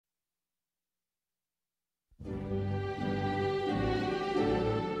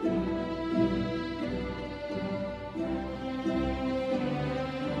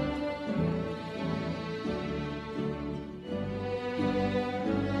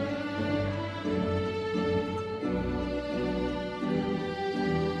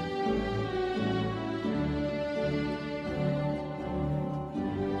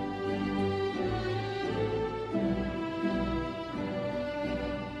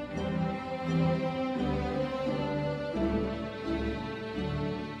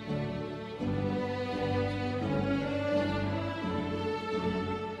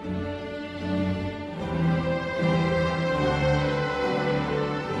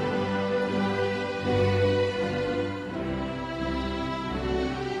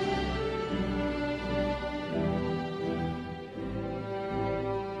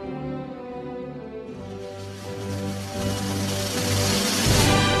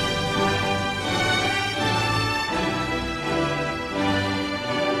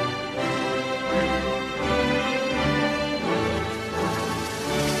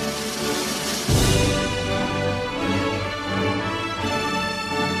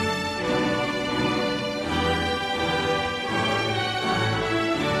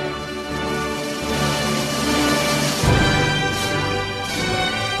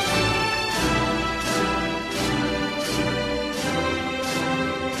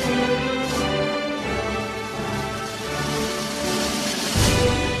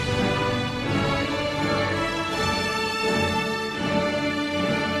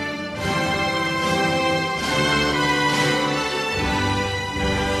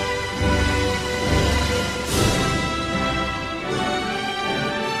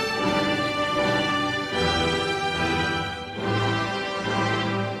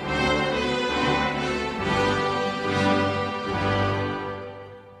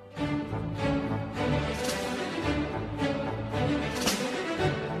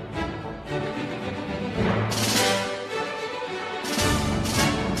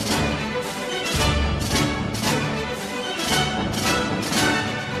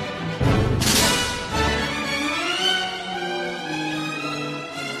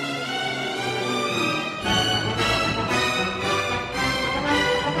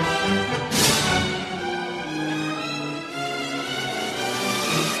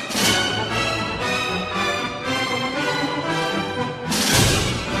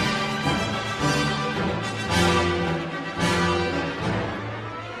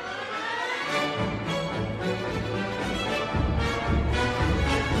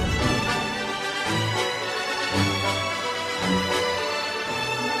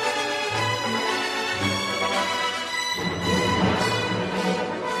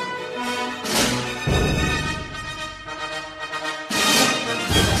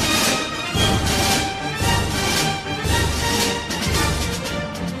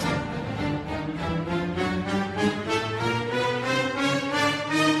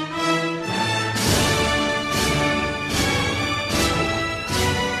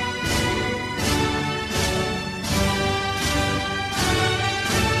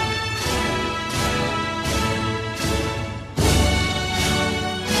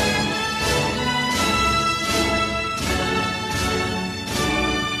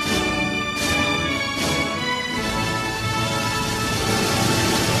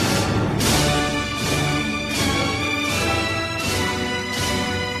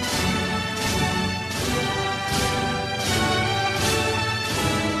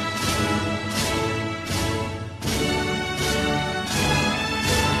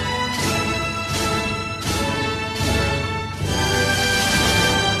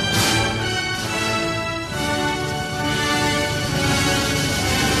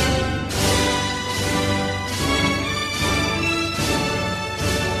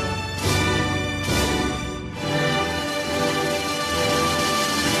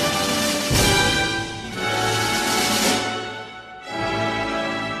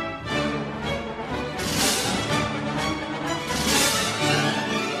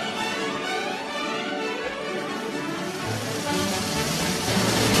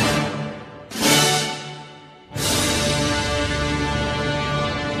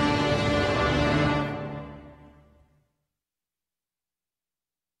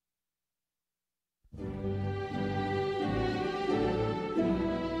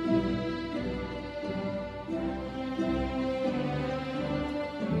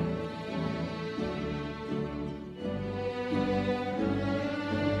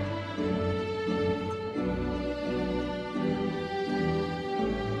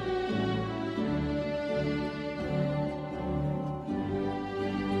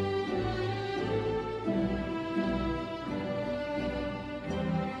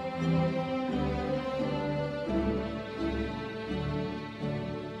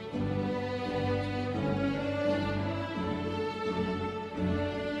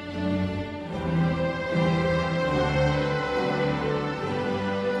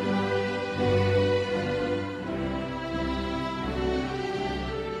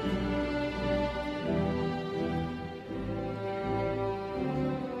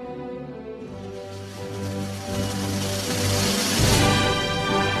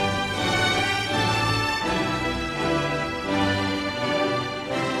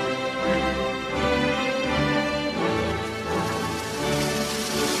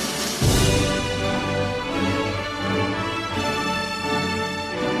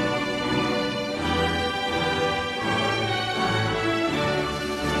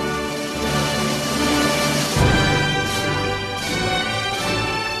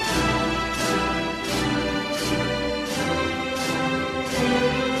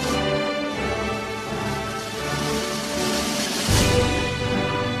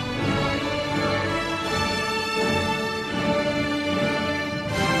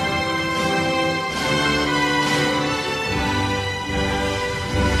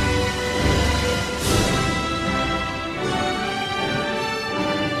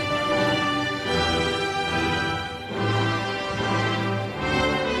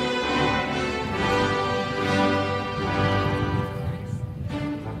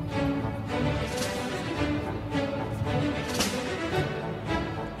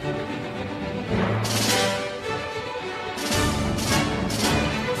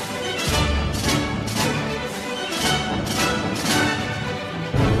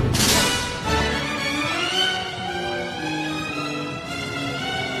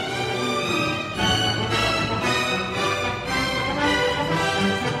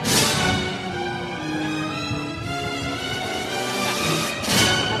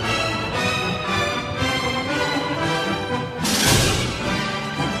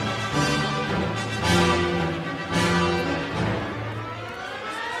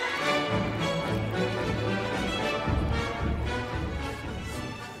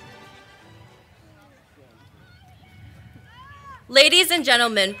Ladies and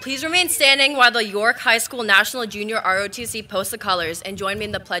gentlemen, please remain standing while the York High School National Junior ROTC posts the colors and join me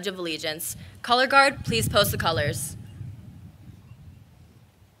in the Pledge of Allegiance. Color Guard, please post the colors.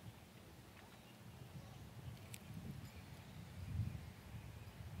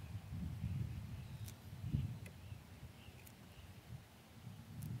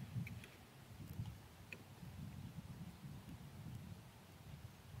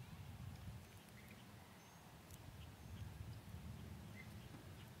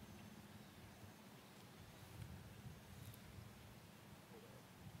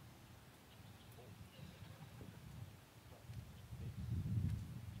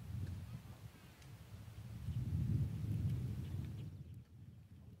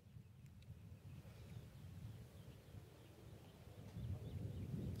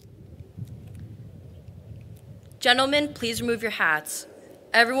 Gentlemen, please remove your hats.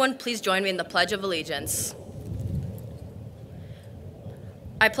 Everyone, please join me in the Pledge of Allegiance.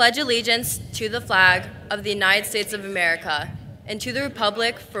 I pledge allegiance to the flag of the United States of America and to the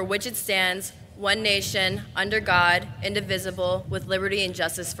republic for which it stands, one nation, under God, indivisible, with liberty and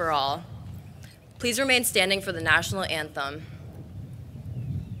justice for all. Please remain standing for the national anthem.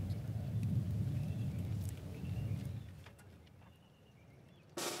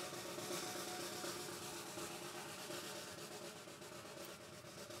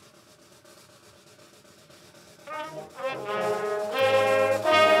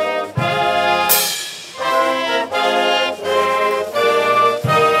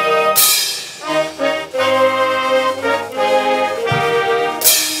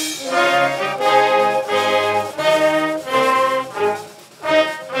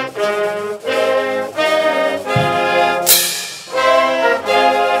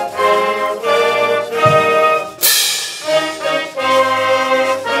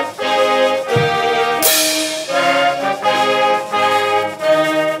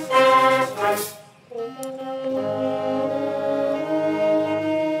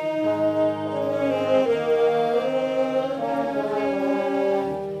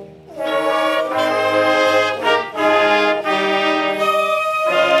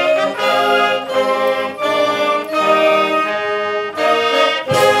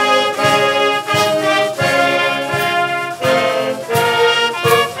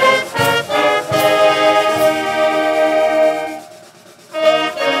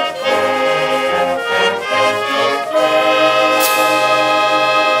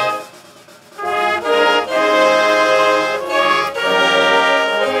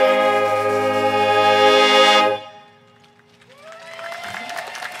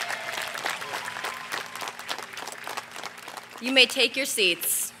 You may take your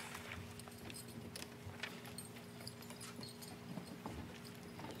seats.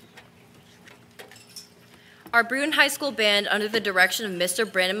 Our Bruton High School band, under the direction of Mr.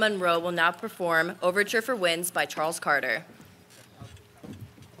 Brandon Monroe, will now perform Overture for Winds by Charles Carter.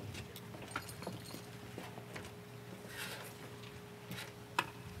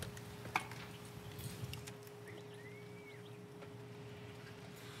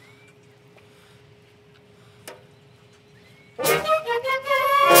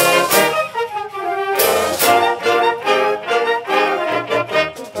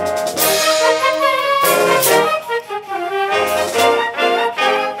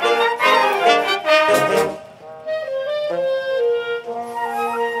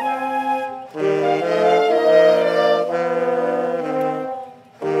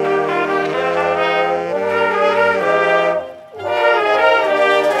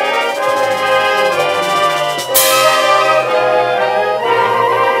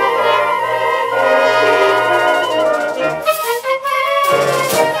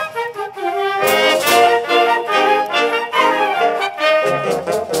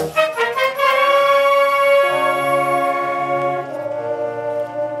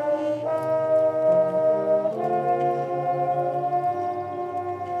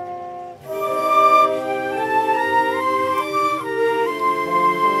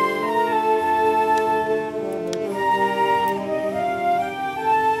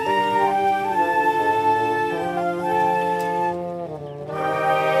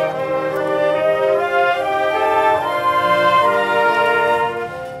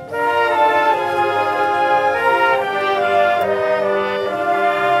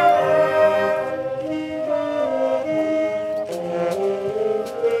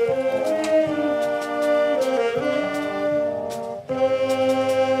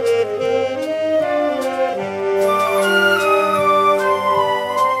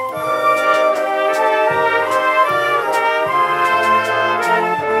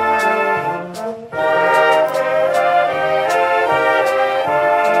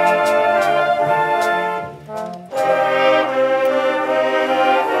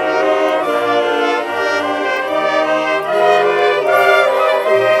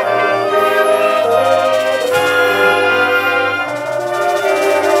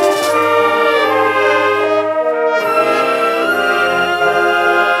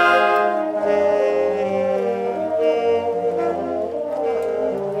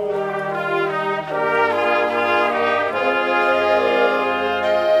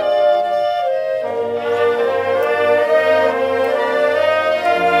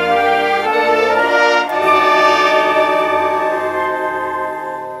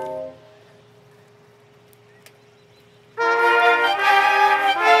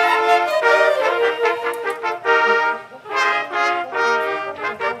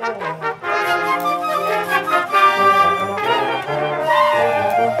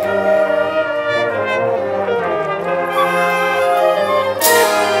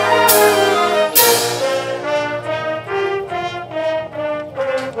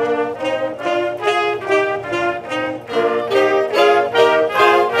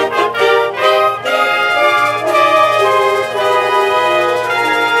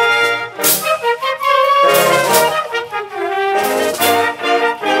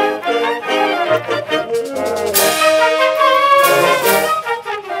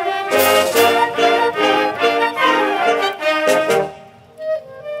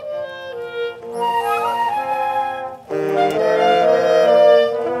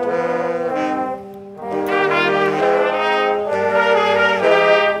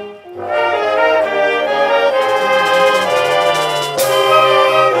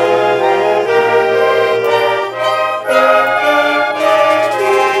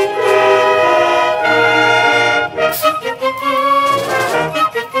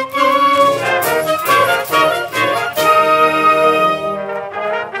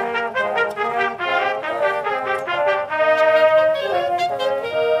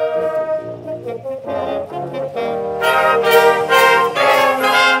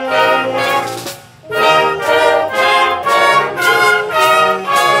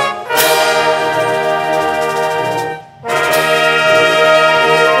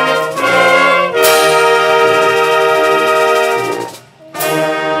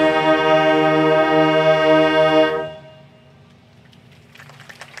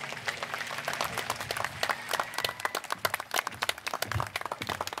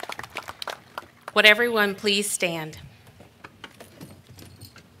 Would everyone please stand?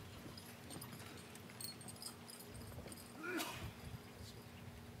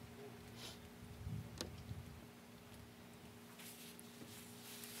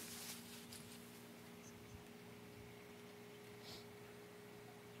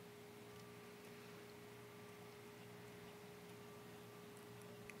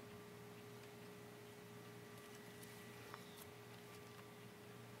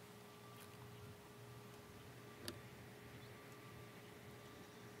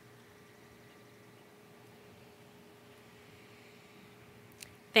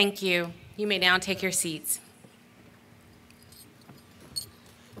 Thank you. You may now take your seats.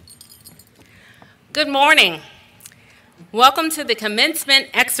 Good morning. Welcome to the commencement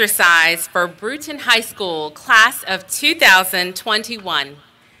exercise for Bruton High School, class of 2021.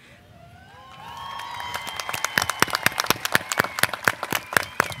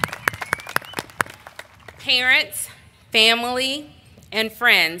 Parents, family, and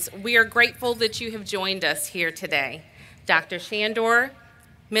friends, we are grateful that you have joined us here today. Dr. Shandor,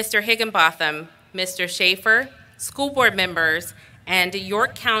 Mr. Higginbotham, Mr. Schaefer, school board members, and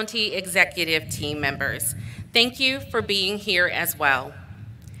York County executive team members. Thank you for being here as well.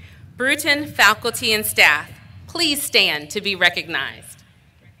 Bruton faculty and staff, please stand to be recognized.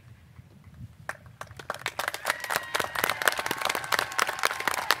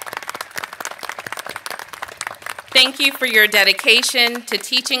 Thank you for your dedication to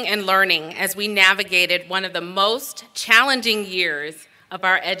teaching and learning as we navigated one of the most challenging years of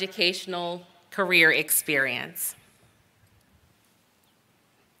our educational career experience.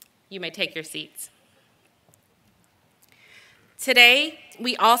 You may take your seats. Today,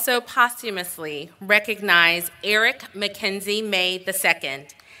 we also posthumously recognize Eric Mackenzie May II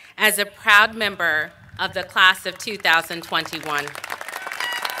as a proud member of the class of 2021.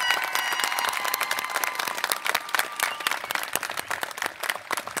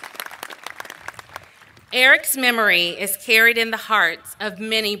 Eric's memory is carried in the hearts of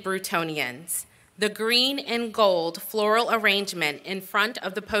many Brutonians. The green and gold floral arrangement in front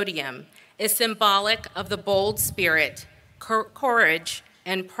of the podium is symbolic of the bold spirit, courage,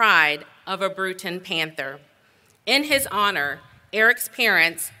 and pride of a Bruton Panther. In his honor, Eric's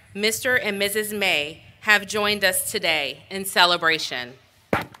parents, Mr. and Mrs. May, have joined us today in celebration.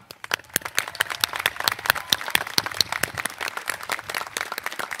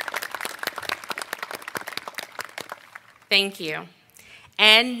 Thank you.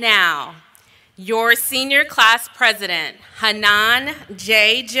 And now, your senior class president, Hanan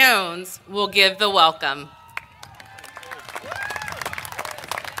J. Jones, will give the welcome.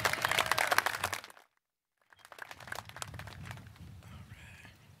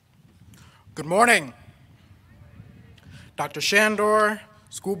 Good morning. Dr. Shandor,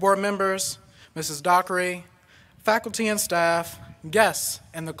 school board members, Mrs. Dockery, faculty and staff, guests,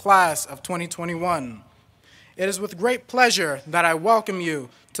 and the class of 2021. It is with great pleasure that I welcome you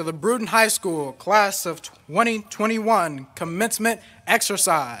to the Bruton High School class of 2021 commencement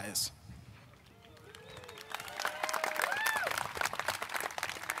exercise.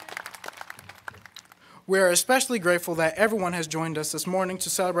 We are especially grateful that everyone has joined us this morning to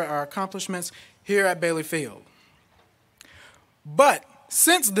celebrate our accomplishments here at Bailey Field. But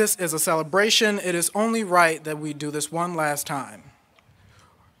since this is a celebration, it is only right that we do this one last time.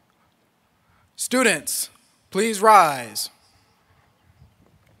 Students, please rise.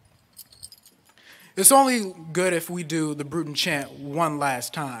 It's only good if we do the Bruton chant one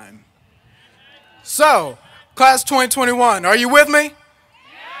last time. So, class 2021, are you with me? Yeah.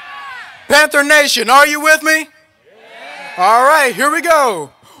 Panther Nation, are you with me? Yeah. All right, here we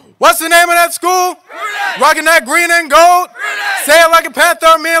go. What's the name of that school? Bruton. Rocking that green and gold. Bruton. Say it like a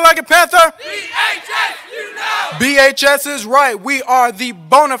panther, mean it like a panther. BHS, you know. BHS is right. We are the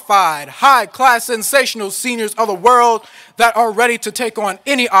bona fide, high-class, sensational seniors of the world that are ready to take on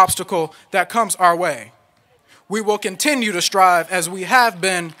any obstacle that comes our way. We will continue to strive as we have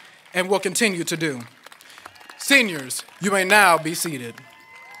been and will continue to do. Seniors, you may now be seated.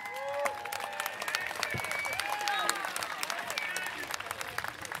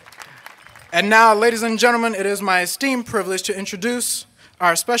 And now, ladies and gentlemen, it is my esteemed privilege to introduce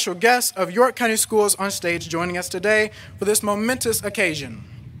our special guest of York County Schools on stage joining us today for this momentous occasion.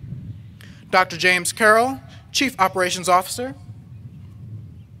 Dr. James Carroll, Chief Operations Officer.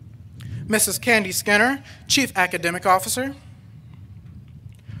 Mrs. Candy Skinner, Chief Academic Officer.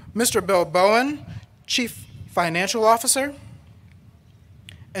 Mr. Bill Bowen, Chief Financial Officer.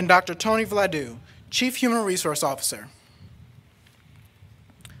 And Dr. Tony Vladu, Chief Human Resource Officer.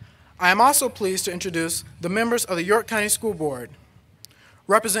 I am also pleased to introduce the members of the York County School Board.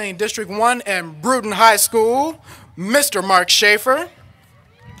 Representing District 1 and Bruton High School, Mr. Mark Schaefer.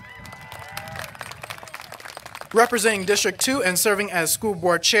 Representing District 2 and serving as School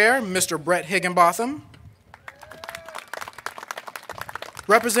Board Chair, Mr. Brett Higginbotham.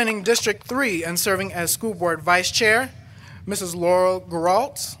 Representing District 3 and serving as School Board Vice Chair, Mrs. Laurel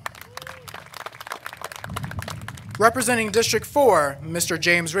Geralt. Representing District 4, Mr.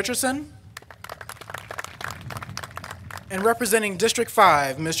 James Richardson. And representing District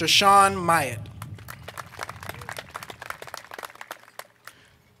 5, Mr. Sean Myatt.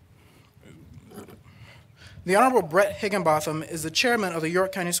 The Honorable Brett Higginbotham is the chairman of the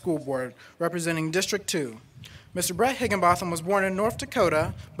York County School Board, representing District 2. Mr. Brett Higginbotham was born in North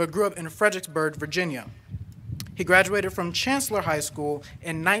Dakota, but grew up in Fredericksburg, Virginia. He graduated from Chancellor High School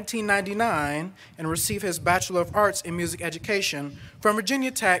in 1999 and received his Bachelor of Arts in Music Education from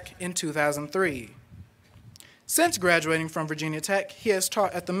Virginia Tech in 2003. Since graduating from Virginia Tech, he has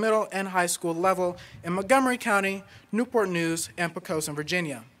taught at the middle and high school level in Montgomery County, Newport News, and Poquoson,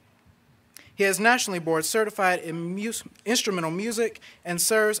 Virginia. He is nationally board certified in instrumental music and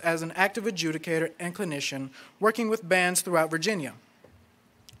serves as an active adjudicator and clinician working with bands throughout Virginia.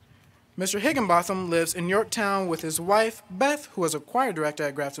 Mr. Higginbotham lives in Yorktown with his wife, Beth, who is a choir director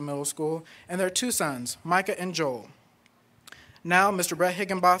at Grafton Middle School, and their two sons, Micah and Joel. Now, Mr. Brett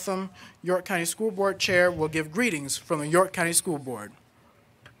Higginbotham, York County School Board Chair, will give greetings from the York County School Board.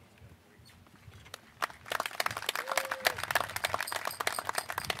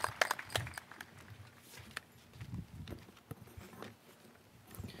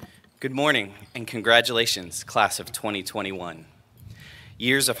 Good morning and congratulations, class of 2021.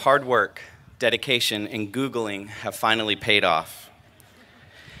 Years of hard work, dedication, and Googling have finally paid off.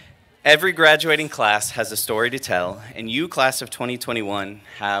 Every graduating class has a story to tell, and you, class of 2021,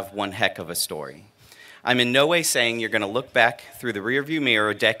 have one heck of a story. I'm in no way saying you're going to look back through the rearview mirror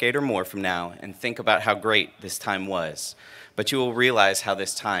a decade or more from now and think about how great this time was, but you will realize how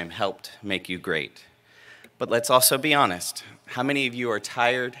this time helped make you great. But let's also be honest. How many of you are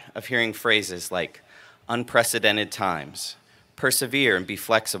tired of hearing phrases like unprecedented times, persevere and be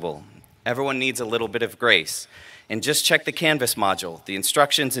flexible, everyone needs a little bit of grace, and just check the Canvas module. The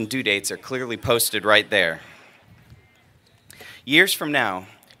instructions and due dates are clearly posted right there. Years from now,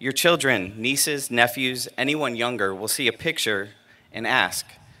 your children, nieces, nephews, anyone younger will see a picture and ask,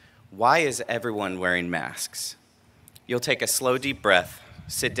 why is everyone wearing masks? You'll take a slow, deep breath,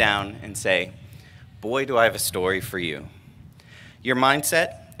 sit down, and say, boy, do I have a story for you. Your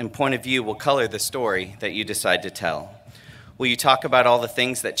mindset and point of view will color the story that you decide to tell. Will you talk about all the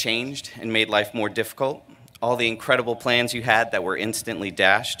things that changed and made life more difficult? All the incredible plans you had that were instantly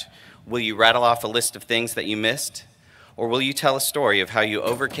dashed? Will you rattle off a list of things that you missed? Or will you tell a story of how you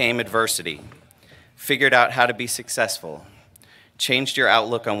overcame adversity, figured out how to be successful, changed your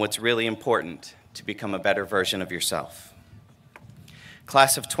outlook on what's really important to become a better version of yourself?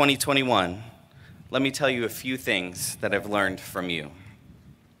 Class of 2021, let me tell you a few things that I've learned from you.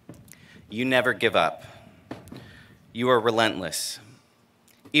 You never give up. You are relentless.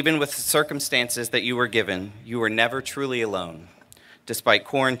 Even with the circumstances that you were given, you were never truly alone, despite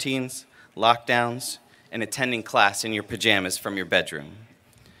quarantines, lockdowns, and attending class in your pajamas from your bedroom.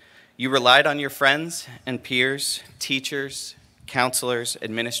 You relied on your friends and peers, teachers, counselors,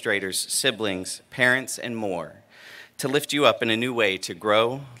 administrators, siblings, parents, and more to lift you up in a new way to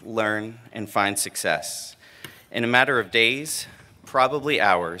grow, learn, and find success. In a matter of days, probably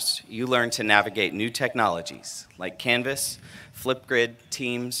hours, you learned to navigate new technologies like Canvas, Flipgrid,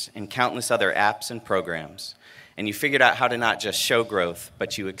 Teams, and countless other apps and programs. And you figured out how to not just show growth,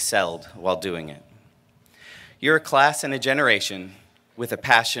 but you excelled while doing it. You're a class and a generation with a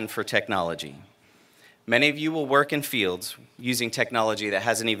passion for technology. Many of you will work in fields using technology that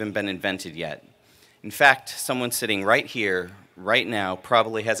hasn't even been invented yet. In fact, someone sitting right here, right now,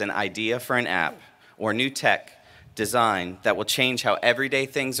 probably has an idea for an app or new tech design that will change how everyday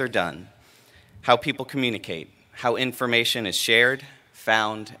things are done, how people communicate, how information is shared,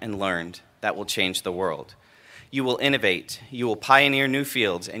 found, and learned that will change the world. You will innovate, you will pioneer new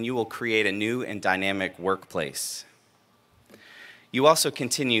fields, and you will create a new and dynamic workplace. You also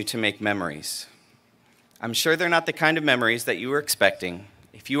continue to make memories. I'm sure they're not the kind of memories that you were expecting.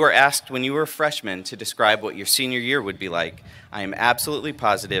 If you were asked when you were a freshman to describe what your senior year would be like, I am absolutely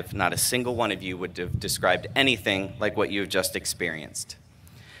positive not a single one of you would have described anything like what you have just experienced.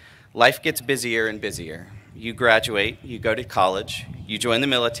 Life gets busier and busier. You graduate, you go to college, you join the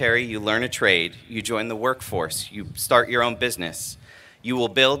military, you learn a trade, you join the workforce, you start your own business. You will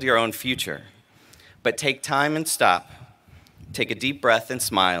build your own future. But take time and stop, take a deep breath and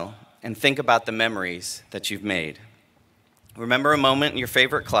smile, and think about the memories that you've made. Remember a moment in your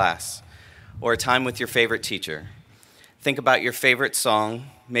favorite class or a time with your favorite teacher. Think about your favorite song,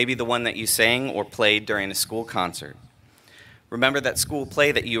 maybe the one that you sang or played during a school concert. Remember that school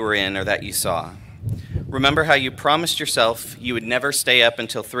play that you were in or that you saw. Remember how you promised yourself you would never stay up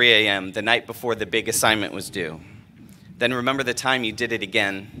until 3 a.m. the night before the big assignment was due. Then remember the time you did it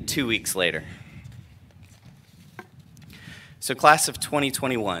again 2 weeks later. So class of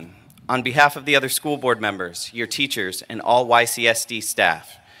 2021, on behalf of the other school board members, your teachers, and all YCSD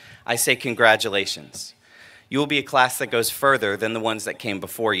staff, I say congratulations. You will be a class that goes further than the ones that came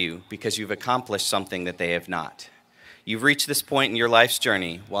before you because you've accomplished something that they have not. You've reached this point in your life's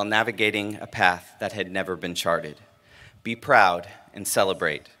journey while navigating a path that had never been charted. Be proud and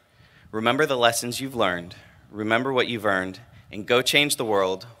celebrate. Remember the lessons you've learned, remember what you've earned, and go change the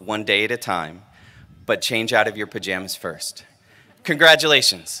world one day at a time, but change out of your pajamas first.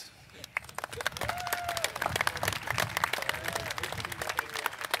 Congratulations.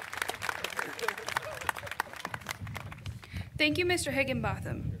 Thank you, Mr.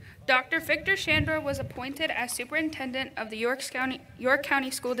 Higginbotham. Dr. Victor Shandor was appointed as superintendent of the York County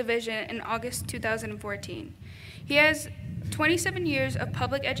School Division in August 2014. He has 27 years of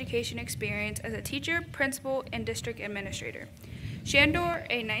public education experience as a teacher, principal, and district administrator. Shandor,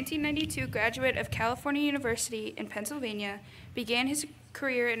 a 1992 graduate of California University in Pennsylvania, began his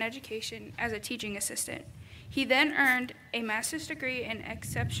career in education as a teaching assistant. He then earned a master's degree in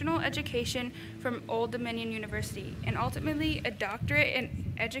exceptional education from Old Dominion University and ultimately a doctorate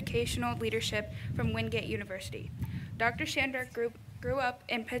in educational leadership from Wingate University. Dr. Shandor grew up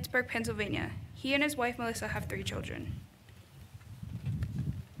in Pittsburgh, Pennsylvania. He and his wife, Melissa, have 3 children.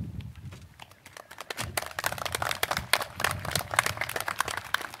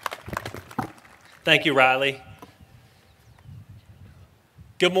 Thank you, Riley.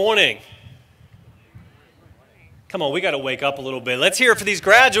 Good morning. Come on, we got to wake up a little bit. Let's hear it for these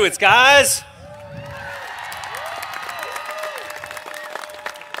graduates, guys.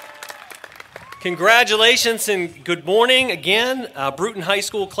 Congratulations and good morning again, Bruton High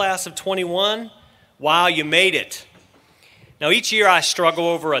School class of 21. Wow, you made it. Now, each year I struggle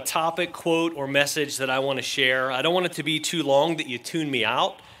over a topic, quote, or message that I want to share. I don't want it to be too long that you tune me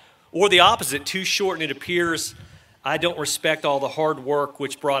out, or the opposite, too short and it appears I don't respect all the hard work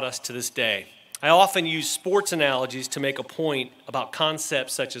which brought us to this day. I often use sports analogies to make a point about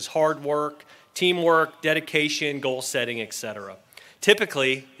concepts such as hard work, teamwork, dedication, goal setting, etc.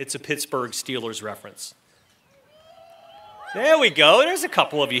 Typically, it's a Pittsburgh Steelers reference. There we go. There's a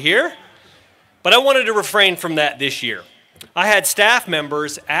couple of you here. But I wanted to refrain from that this year. I had staff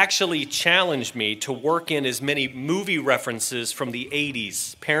members actually challenge me to work in as many movie references from the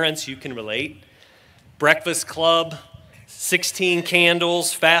 80s. Parents, you can relate. Breakfast Club, 16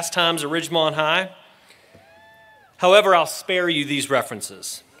 Candles, Fast Times at Ridgemont High. However, I'll spare you these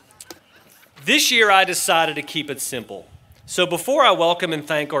references. This year, I decided to keep it simple. So before I welcome and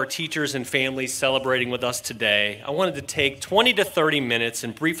thank our teachers and families celebrating with us today, I wanted to take 20 to 30 minutes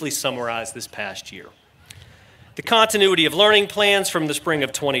and briefly summarize this past year. The continuity of learning plans from the spring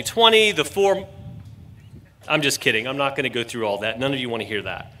of 2020, I'm just kidding, I'm not going to go through all that. None of you want to hear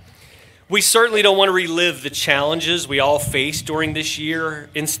that. We certainly don't want to relive the challenges we all faced during this year.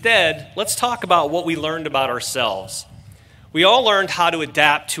 Instead, let's talk about what we learned about ourselves. We all learned how to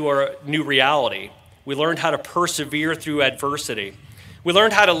adapt to our new reality. We learned how to persevere through adversity. We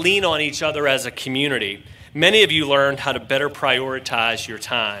learned how to lean on each other as a community. Many of you learned how to better prioritize your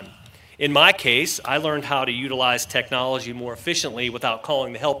time. In my case, I learned how to utilize technology more efficiently without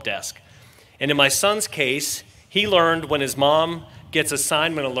calling the help desk. And in my son's case, he learned when his mom gets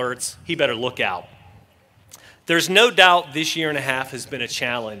assignment alerts, he better look out. There's no doubt this year and a half has been a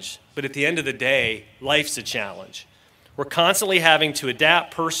challenge, but at the end of the day, life's a challenge. We're constantly having to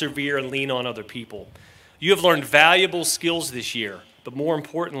adapt, persevere, and lean on other people. You have learned valuable skills this year, but more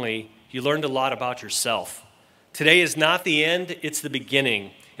importantly, you learned a lot about yourself. Today is not the end, it's the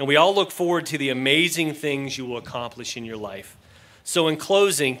beginning, and we all look forward to the amazing things you will accomplish in your life. So in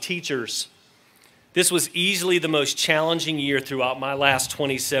closing, teachers, this was easily the most challenging year throughout my last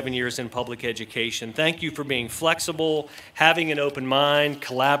 27 years in public education. Thank you for being flexible, having an open mind,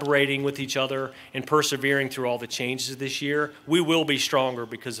 collaborating with each other, and persevering through all the changes this year. We will be stronger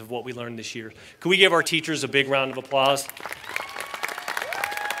because of what we learned this year. Can we give our teachers a big round of applause?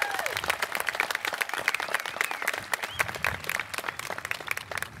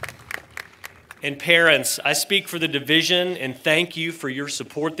 And parents, I speak for the division and thank you for your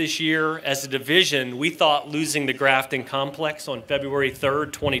support this year. As a division, we thought losing the Grafton Complex on February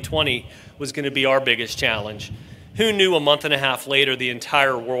 3rd, 2020 was going to be our biggest challenge. Who knew a month and a half later the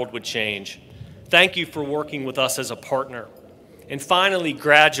entire world would change? Thank you for working with us as a partner. And finally,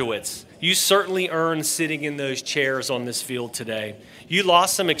 graduates, you certainly earned sitting in those chairs on this field today. You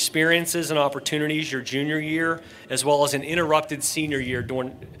lost some experiences and opportunities your junior year, as well as an interrupted senior year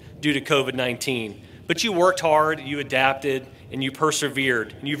due to COVID-19. But you worked hard, you adapted, and you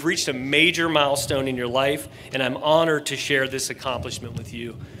persevered. And you've reached a major milestone in your life, and I'm honored to share this accomplishment with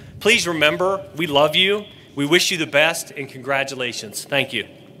you. Please remember, we love you, we wish you the best, and congratulations. Thank you.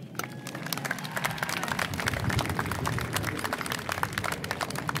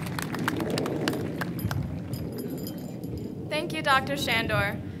 Thank you, Dr.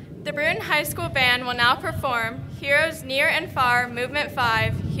 Shandor. The Bruton High School Band will now perform Heroes Near and Far, Movement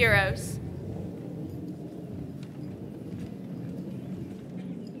 5, Heroes.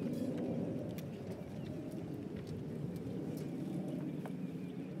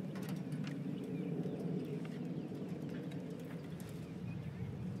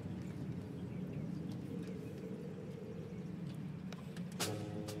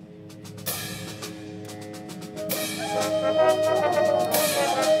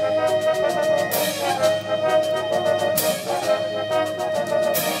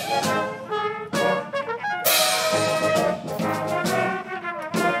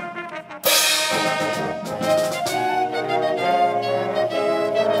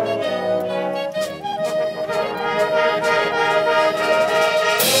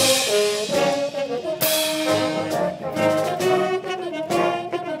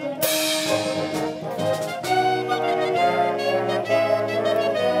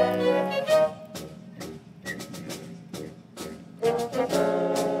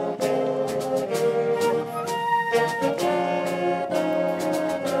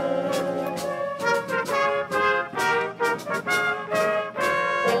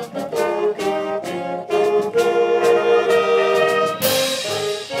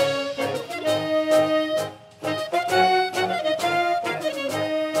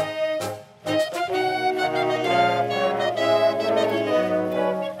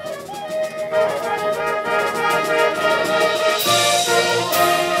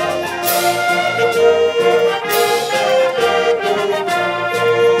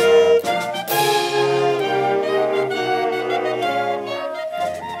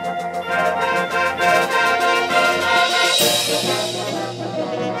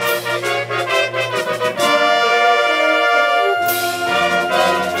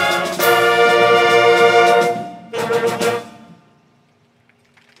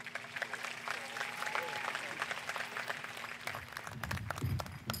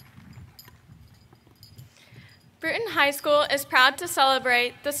 Bruton High School is proud to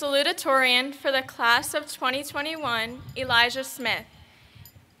celebrate the salutatorian for the class of 2021, Elijah Smith.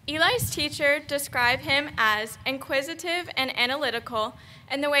 Eli's teacher described him as inquisitive and analytical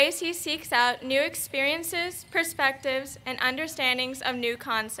in the ways he seeks out new experiences, perspectives, and understandings of new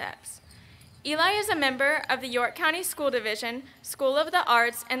concepts. Eli is a member of the York County School Division, School of the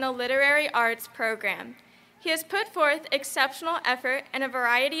Arts, and the Literary Arts program. He has put forth exceptional effort in a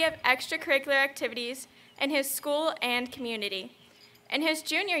variety of extracurricular activities in his school and community. In his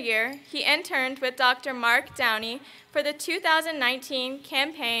junior year, he interned with Dr. Mark Downey for the 2019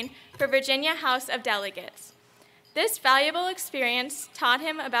 campaign for Virginia House of Delegates. This valuable experience taught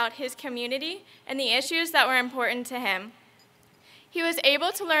him about his community and the issues that were important to him. He was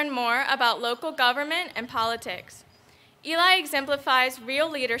able to learn more about local government and politics. Eli exemplifies real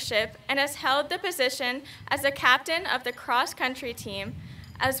leadership and has held the position as the captain of the cross-country team,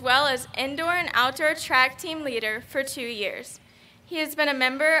 as well as indoor and outdoor track team leader for 2 years. He has been a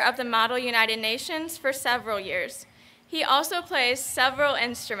member of the Model United Nations for several years. He also plays several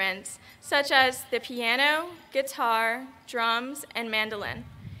instruments, such as the piano, guitar, drums, and mandolin.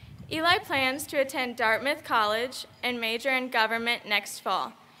 Eli plans to attend Dartmouth College and major in government next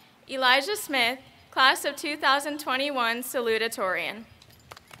fall. Elijah Smith, class of 2021 salutatorian.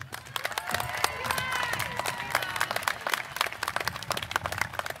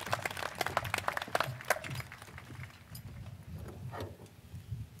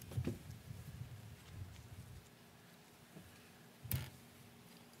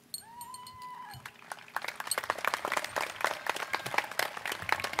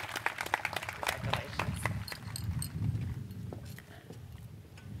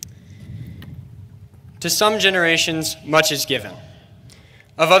 To some generations, much is given.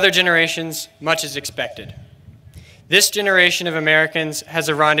 Of other generations, much is expected. This generation of Americans has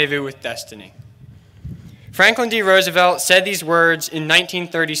a rendezvous with destiny. Franklin D. Roosevelt said these words in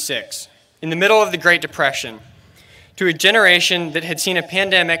 1936, in the middle of the Great Depression, to a generation that had seen a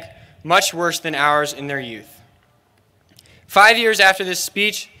pandemic much worse than ours in their youth. 5 years after this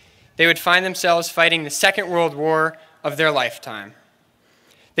speech, they would find themselves fighting the Second World War of their lifetime.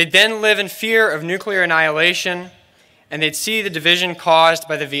 They'd then live in fear of nuclear annihilation, and they'd see the division caused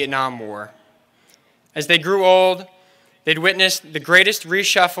by the Vietnam War. As they grew old, they'd witness the greatest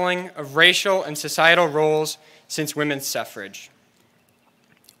reshuffling of racial and societal roles since women's suffrage.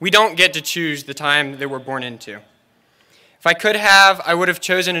 We don't get to choose the time that we're born into. If I could have, I would have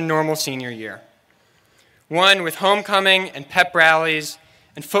chosen a normal senior year. One with homecoming and pep rallies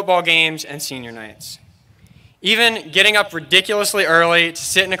and football games and senior nights. Even getting up ridiculously early to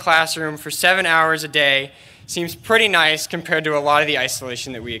sit in a classroom for 7 hours a day seems pretty nice compared to a lot of the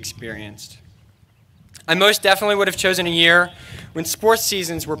isolation that we experienced. I most definitely would have chosen a year when sports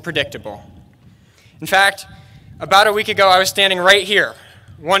seasons were predictable. In fact, about a week ago, I was standing right here,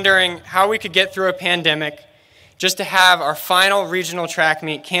 wondering how we could get through a pandemic just to have our final regional track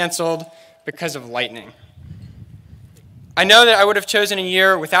meet canceled because of lightning. I know that I would have chosen a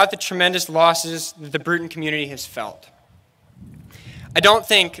year without the tremendous losses that the Bruton community has felt. I don't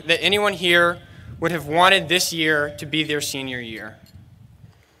think that anyone here would have wanted this year to be their senior year.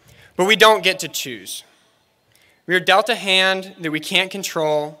 But we don't get to choose. We are dealt a hand that we can't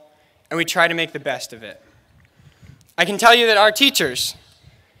control, and we try to make the best of it. I can tell you that our teachers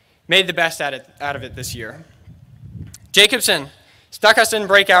made the best out of it this year. Jacobson stuck us in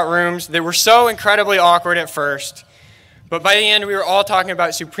breakout rooms that were so incredibly awkward at first, but by the end we were all talking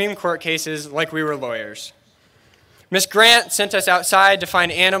about Supreme Court cases like we were lawyers. Miss Grant sent us outside to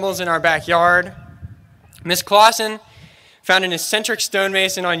find animals in our backyard. Miss Clausen found an eccentric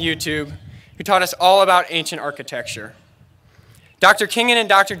stonemason on YouTube who taught us all about ancient architecture. Dr. Kingen and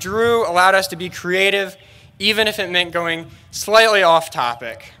Dr. Drew allowed us to be creative, even if it meant going slightly off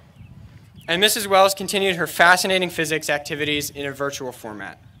topic. And Mrs. Wells continued her fascinating physics activities in a virtual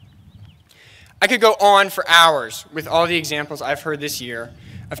format. I could go on for hours with all the examples I've heard this year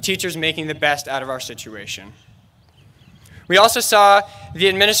of teachers making the best out of our situation. We also saw the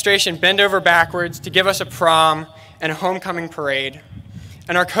administration bend over backwards to give us a prom and a homecoming parade,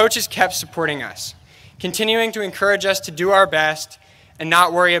 and our coaches kept supporting us, continuing to encourage us to do our best and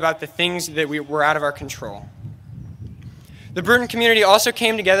not worry about the things that were out of our control. The Bruton community also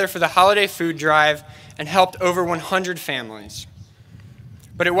came together for the holiday food drive and helped over 100 families.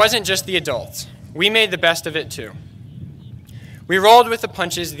 But it wasn't just the adults. We made the best of it too. We rolled with the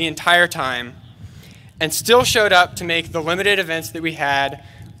punches the entire time and still showed up to make the limited events that we had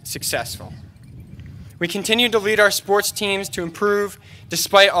successful. We continued to lead our sports teams to improve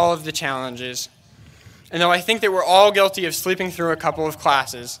despite all of the challenges. And though I think that we're all guilty of sleeping through a couple of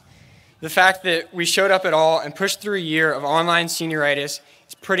classes, the fact that we showed up at all and pushed through a year of online senioritis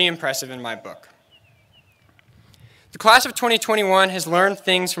is pretty impressive in my book. The class of 2021 has learned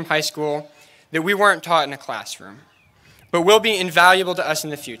things from high school that we weren't taught in a classroom, but will be invaluable to us in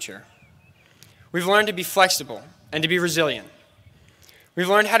the future. We've learned to be flexible and to be resilient. We've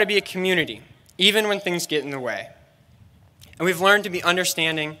learned how to be a community, even when things get in the way. And we've learned to be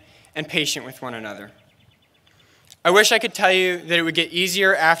understanding and patient with one another. I wish I could tell you that it would get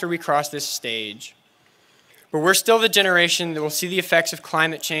easier after we cross this stage, but we're still the generation that will see the effects of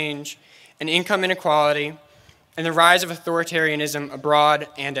climate change and income inequality and the rise of authoritarianism abroad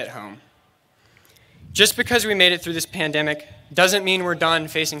and at home. Just because we made it through this pandemic doesn't mean we're done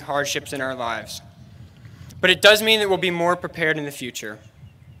facing hardships in our lives, but it does mean that we'll be more prepared in the future.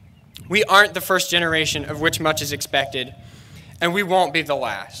 We aren't the first generation of which much is expected, and we won't be the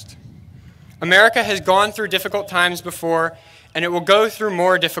last. America has gone through difficult times before, and it will go through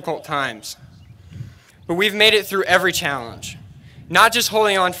more difficult times. But we've made it through every challenge, not just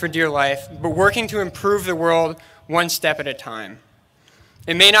holding on for dear life, but working to improve the world one step at a time.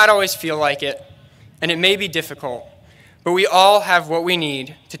 It may not always feel like it, and it may be difficult, but we all have what we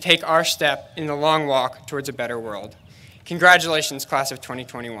need to take our step in the long walk towards a better world. Congratulations, class of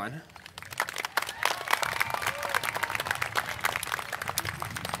 2021.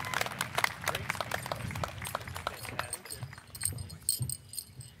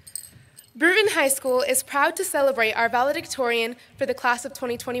 Bruton High School is proud to celebrate our valedictorian for the class of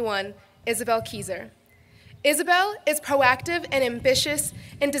 2021, Isabel Kieser. Isabel is proactive and ambitious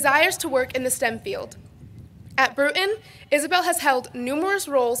and desires to work in the STEM field. At Bruton, Isabel has held numerous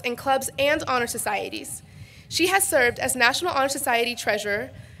roles in clubs and honor societies. She has served as National Honor Society Treasurer,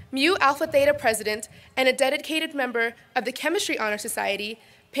 Mu Alpha Theta President, and a dedicated member of the Chemistry Honor Society,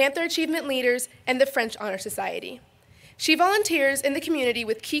 Panther Achievement Leaders, and the French Honor Society. She volunteers in the community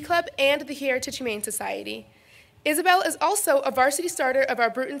with Key Club and the Heritage Humane Society. Isabel is also a varsity starter of our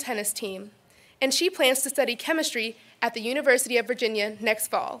Bruton tennis team, and she plans to study chemistry at the University of Virginia next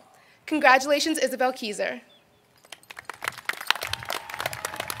fall. Congratulations, Isabel Kieser.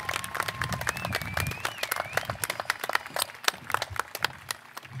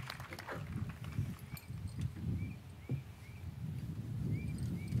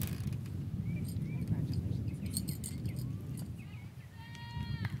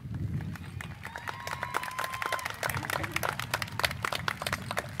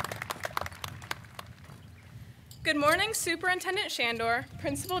 Good morning, Superintendent Shandor,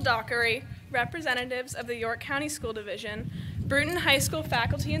 Principal Dockery, representatives of the York County School Division, Bruton High School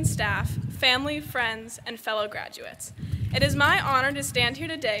faculty and staff, family, friends, and fellow graduates. It is my honor to stand here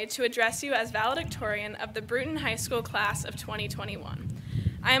today to address you as valedictorian of the Bruton High School class of 2021.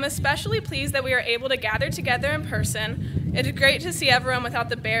 I am especially pleased that we are able to gather together in person. It is great to see everyone without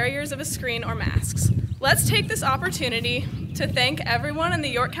the barriers of a screen or masks. Let's take this opportunity to thank everyone in the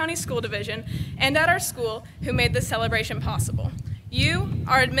York County School Division and at our school who made this celebration possible. You,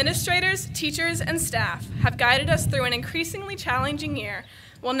 our administrators, teachers, and staff have guided us through an increasingly challenging year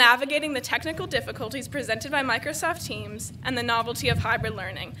while navigating the technical difficulties presented by Microsoft Teams and the novelty of hybrid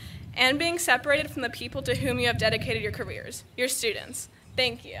learning, and being separated from the people to whom you have dedicated your careers, your students.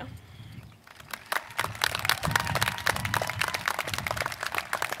 Thank you.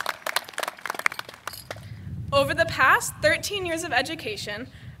 Over the past 13 years of education,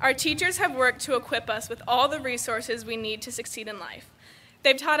 our teachers have worked to equip us with all the resources we need to succeed in life.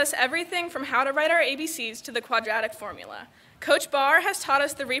 They've taught us everything from how to write our ABCs to the quadratic formula. Coach Barr has taught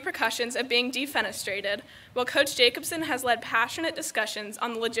us the repercussions of being defenestrated, while Coach Jacobson has led passionate discussions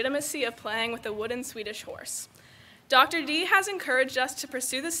on the legitimacy of playing with a wooden Swedish horse. Dr. D has encouraged us to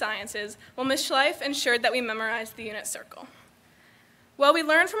pursue the sciences, while Ms. Schleif ensured that we memorized the unit circle. While we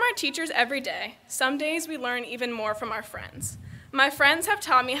learn from our teachers every day, some days we learn even more from our friends. My friends have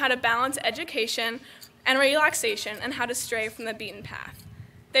taught me how to balance education and relaxation and how to stray from the beaten path.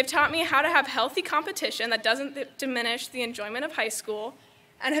 They've taught me how to have healthy competition that doesn't diminish the enjoyment of high school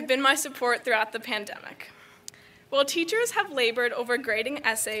and have been my support throughout the pandemic. While teachers have labored over grading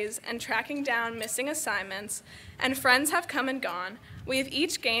essays and tracking down missing assignments, and friends have come and gone, we have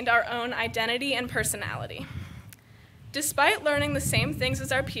each gained our own identity and personality. Despite learning the same things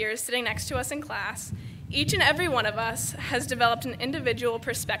as our peers sitting next to us in class, each and every one of us has developed an individual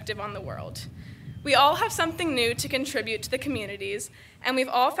perspective on the world. We all have something new to contribute to the communities, and we've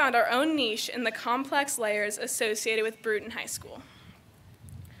all found our own niche in the complex layers associated with Bruton High School.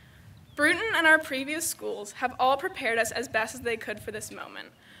 Bruton and our previous schools have all prepared us as best as they could for this moment,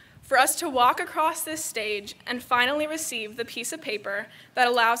 for us to walk across this stage and finally receive the piece of paper that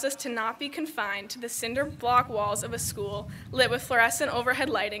allows us to not be confined to the cinder block walls of a school lit with fluorescent overhead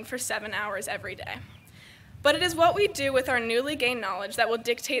lighting for 7 hours every day. But it is what we do with our newly gained knowledge that will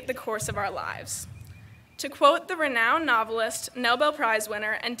dictate the course of our lives. To quote the renowned novelist, Nobel Prize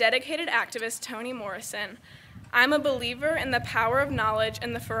winner, and dedicated activist Toni Morrison, "I'm a believer in the power of knowledge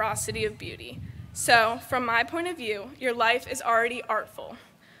and the ferocity of beauty. So, from my point of view, your life is already artful,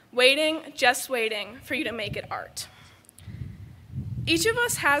 waiting, just waiting, for you to make it art." Each of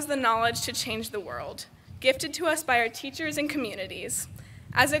us has the knowledge to change the world, gifted to us by our teachers and communities.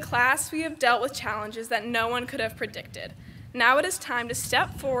 As a class, we have dealt with challenges that no one could have predicted. Now it is time to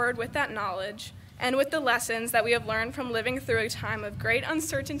step forward with that knowledge and with the lessons that we have learned from living through a time of great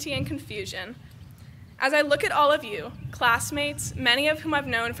uncertainty and confusion. As I look at all of you, classmates, many of whom I've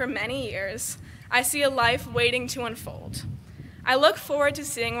known for many years, I see a life waiting to unfold. I look forward to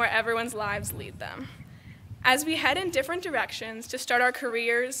seeing where everyone's lives lead them. As we head in different directions to start our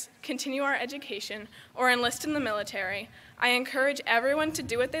careers, continue our education, or enlist in the military, I encourage everyone to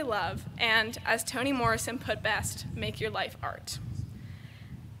do what they love and, as Toni Morrison put best, make your life art.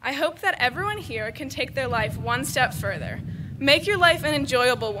 I hope that everyone here can take their life one step further. Make your life an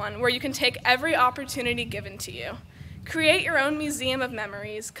enjoyable one where you can take every opportunity given to you. Create your own museum of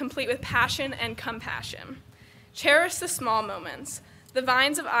memories, complete with passion and compassion. Cherish the small moments, the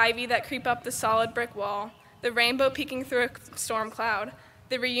vines of ivy that creep up the solid brick wall, the rainbow peeking through a storm cloud,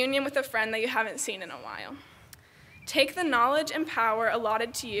 the reunion with a friend that you haven't seen in a while. Take the knowledge and power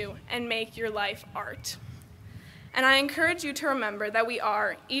allotted to you and make your life art. And I encourage you to remember that we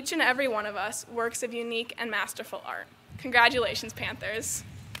are, each and every one of us, works of unique and masterful art. Congratulations, Panthers.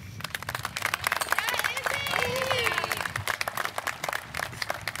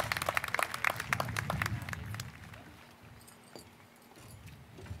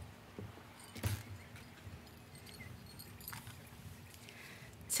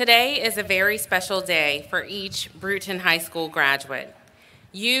 Today is a very special day for each Bruton High School graduate.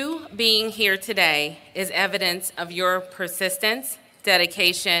 You being here today is evidence of your persistence,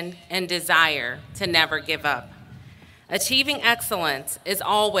 dedication, and desire to never give up. Achieving excellence is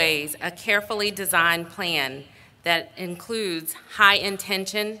always a carefully designed plan that includes high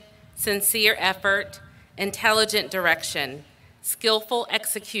intention, sincere effort, intelligent direction, skillful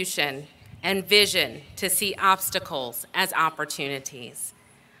execution, and vision to see obstacles as opportunities.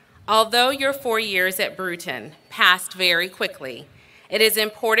 Although your 4 years at Bruton passed very quickly, it is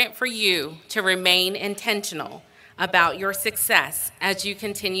important for you to remain intentional about your success as you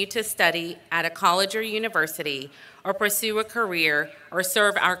continue to study at a college or university, or pursue a career, or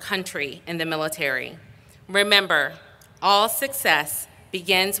serve our country in the military. Remember, all success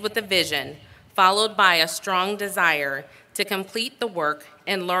begins with a vision, followed by a strong desire to complete the work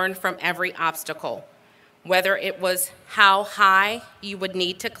and learn from every obstacle, whether it was how high you would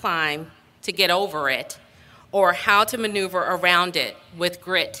need to climb to get over it, or how to maneuver around it with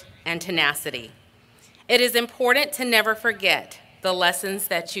grit and tenacity. It is important to never forget the lessons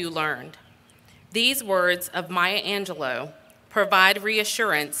that you learned. These words of Maya Angelou provide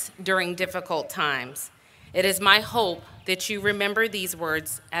reassurance during difficult times. It is my hope that you remember these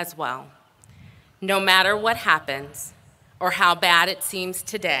words as well. No matter what happens or how bad it seems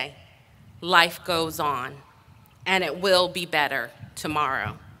today, life goes on, and it will be better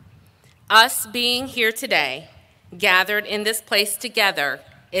tomorrow. Us being here today, gathered in this place together,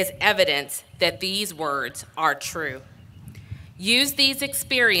 is evidence that these words are true. Use these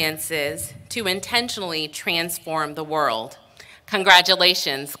experiences to intentionally transform the world.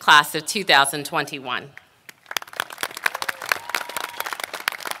 Congratulations, class of 2021.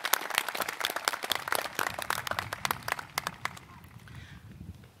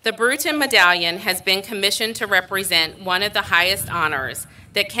 The Bruton Medallion has been commissioned to represent one of the highest honors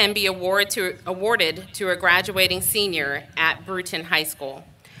that can be awarded to a graduating senior at Bruton High School.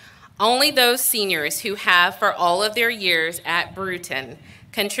 Only those seniors who have, for all of their years at Bruton,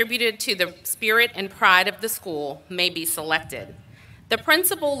 contributed to the spirit and pride of the school may be selected. The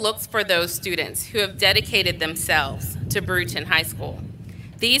principal looks for those students who have dedicated themselves to Bruton High School.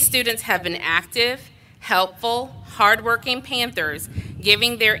 These students have been active, helpful, hardworking Panthers,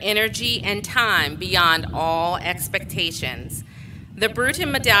 giving their energy and time beyond all expectations. The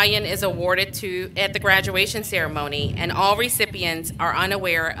Bruton Medallion is awarded at the graduation ceremony, and all recipients are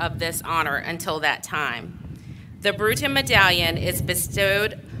unaware of this honor until that time. The Bruton Medallion is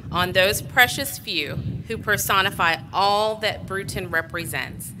bestowed on those precious few who personify all that Bruton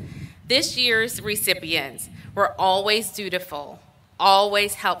represents. This year's recipients were always dutiful,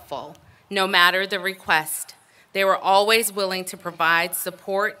 always helpful, no matter the request. They were always willing to provide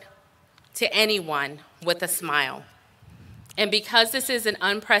support to anyone with a smile. And because this is an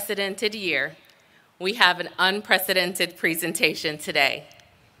unprecedented year, we have an unprecedented presentation today,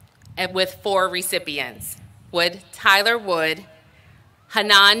 and with 4 recipients: Tyler Wood,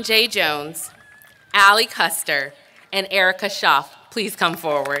 Hanan J. Jones, Allie Custer, and Erica Schaff. Please come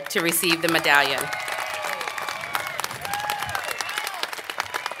forward to receive the medallion.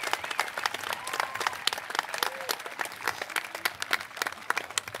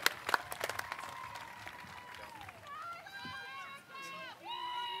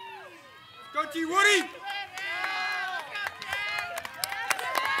 Go T. Woody!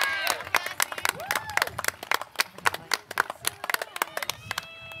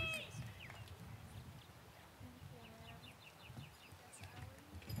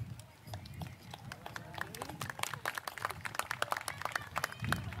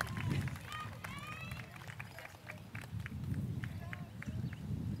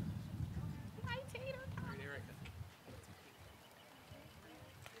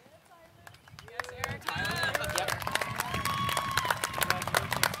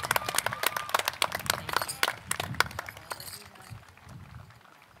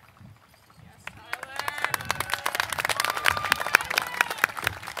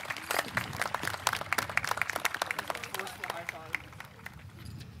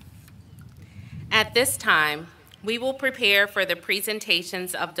 At this time, we will prepare for the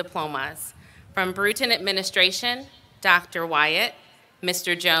presentations of diplomas from Bruton Administration, Dr. Wyatt,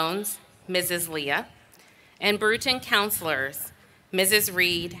 Mr. Jones, Mrs. Leah, and Bruton counselors, Mrs.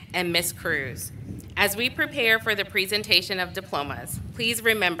 Reed and Ms. Cruz. As we prepare for the presentation of diplomas, please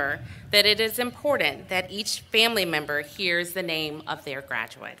remember that it is important that each family member hears the name of their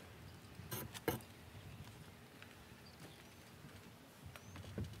graduate.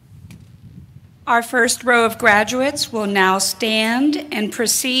 Our first row of graduates will now stand and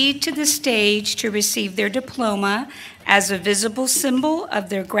proceed to the stage to receive their diploma as a visible symbol of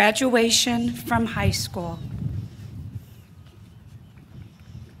their graduation from high school.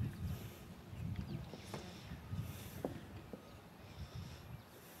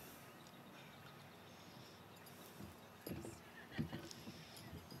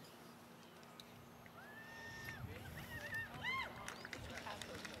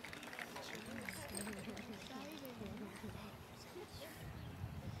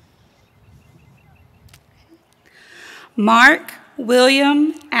 Mark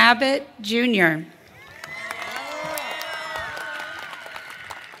William Abbott, Jr.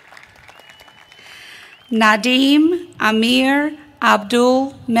 Nadim Amir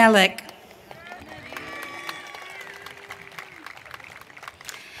Abdul Melik.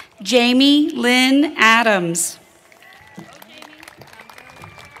 Jamie Lynn Adams.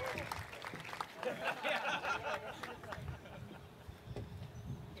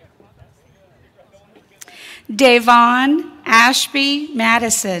 Davon Ashby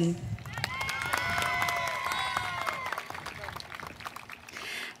Madison.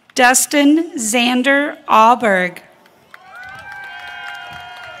 Dustin Xander Alberg.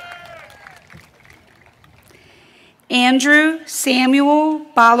 Andrew Samuel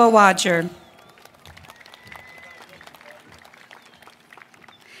Balawager.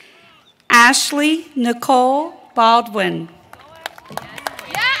 Ashley Nicole Baldwin.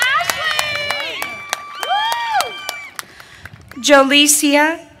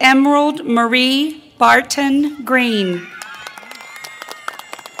 Jolicia Emerald Marie Barton Green.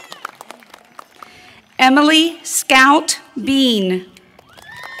 Emily Scout Bean.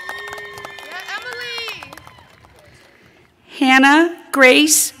 Hannah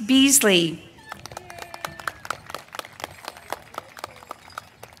Grace Beasley.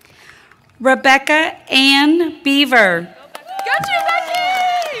 Rebecca Ann Beaver. Got you,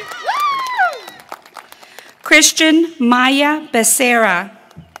 Becky! Woo! Christian Maya Becerra.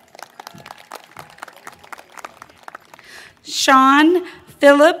 Sean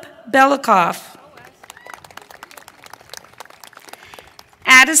Philip Belikoff.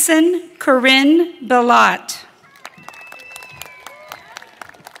 Addison Corinne Belot.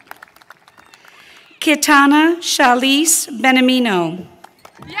 Kitana Shalice Benamino.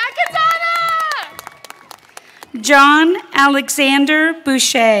 Yeah, Katana! John Alexander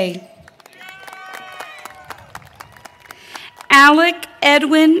Boucher. Alec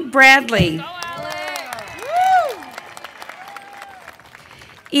Edwin Bradley.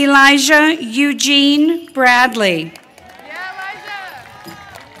 Elijah Eugene Bradley.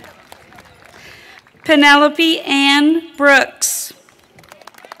 Penelope Ann Brooks.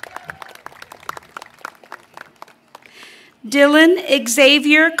 Dylan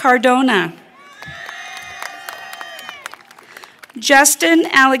Xavier Cardona. Justin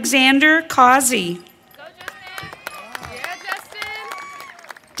Alexander Causey.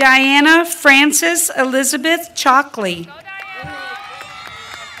 Diana Frances Elizabeth Chalkley.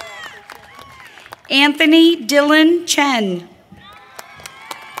 Anthony Dylan Chen.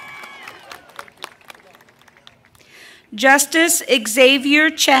 Justice Xavier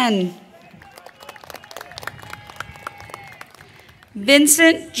Chen.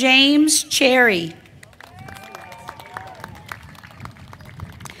 Vincent James Cherry.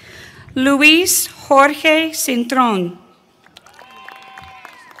 Luis Jorge Cintron.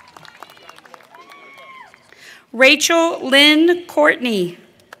 Rachel Lynn Courtney.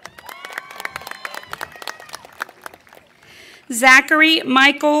 Zachary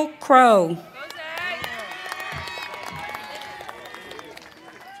Michael Crow.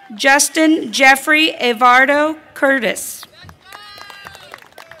 Justin Jeffrey Evardo Curtis.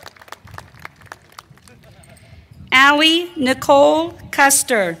 Allie Nicole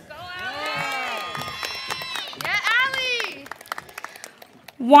Custer.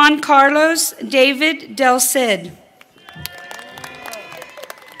 Juan Carlos David Del Cid.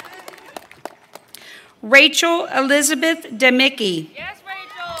 Rachel Elizabeth DeMickey. Yes,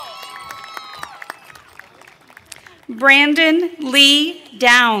 Rachel. Brandon Lee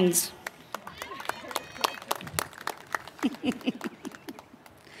Downs.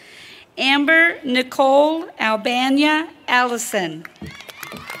 Amber Nicole Albania Allison.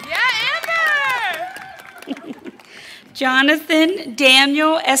 Yeah, Amber! Jonathan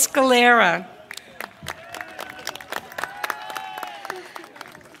Daniel Escalera.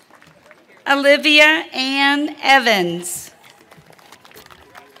 Olivia Ann Evans.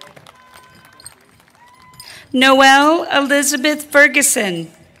 Noelle Elizabeth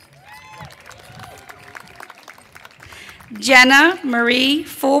Ferguson. Jenna Marie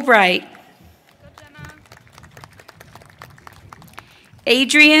Fulbright.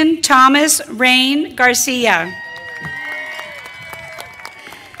 Adrian Thomas Rain Garcia.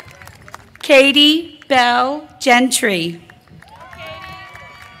 Katie Bell Gentry.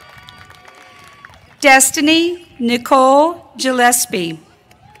 Destiny Nicole Gillespie.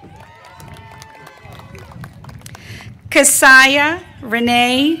 Kasaya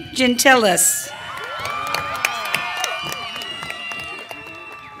Renee Gentilis.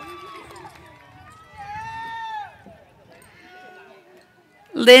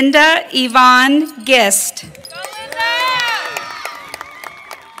 Linda Yvonne Gist.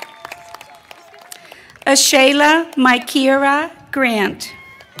 Ashayla Mykira Grant.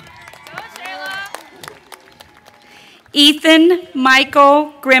 Ethan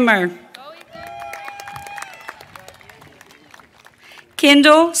Michael Grimmer.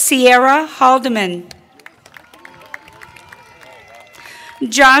 Kendall Sierra Haldeman.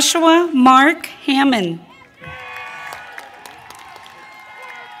 Joshua Mark Hammond.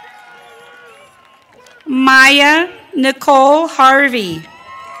 Maya Nicole Harvey.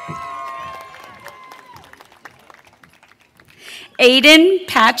 Aiden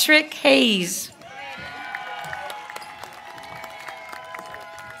Patrick Hayes.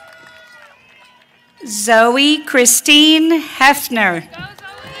 Zoe Christine Hefner.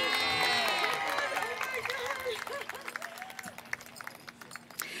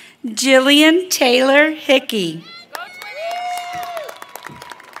 Jillian Taylor Hickey.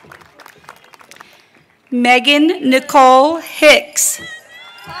 Megan Nicole Hicks.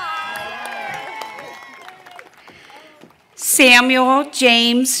 Samuel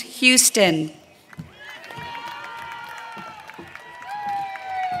James Houston.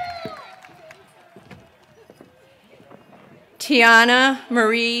 Tiana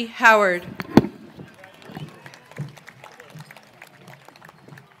Marie Howard.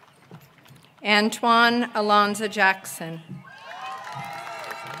 Antoine Alonzo Jackson.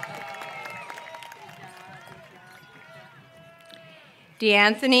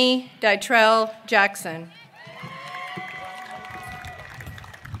 DeAnthony Dytrell Jackson.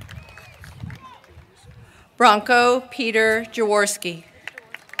 Bronco Peter Jaworski.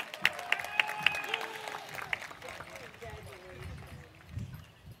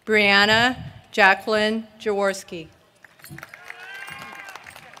 Brianna Jacqueline Jaworski.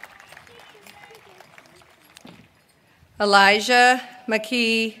 Elijah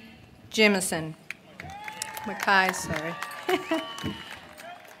McKee Jimison. Mackay, sorry.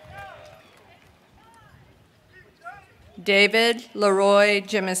 David Leroy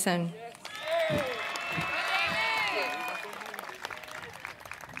Jimison.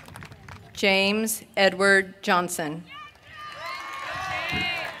 James Edward Johnson.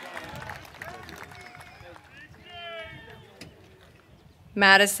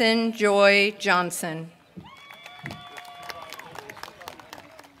 Madison Joy Johnson.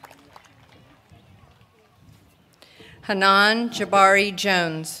 Hanan Jabari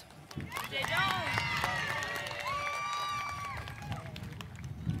Jones.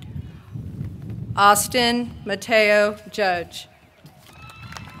 Austin Mateo Judge.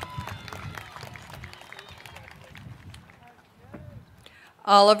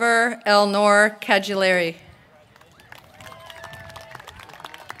 Oliver Elnor Caggileri.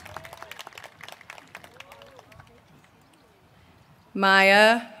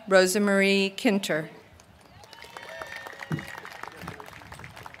 Maya Rosemarie Kinter.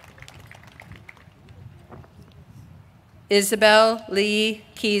 Isabel Lee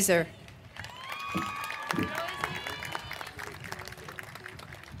Keyser.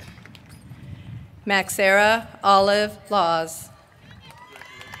 Maxera Olive Laws.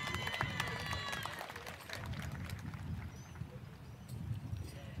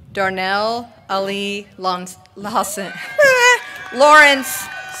 Darnell Ali Lawson. Lawrence.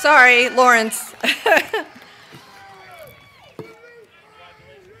 Sorry, Lawrence.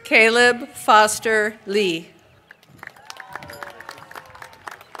 Caleb Foster Lee.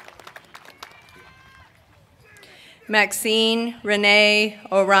 Maxine Renee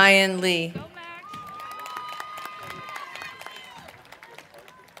Orion Lee.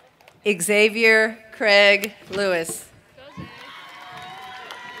 Xavier Craig Lewis.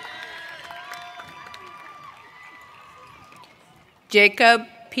 Jacob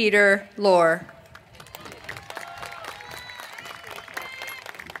Peter Lohr.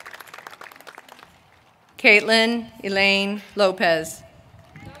 Caitlin Elaine Lopez.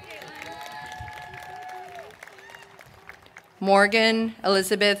 Morgan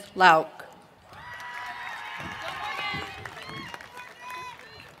Elizabeth Lauk.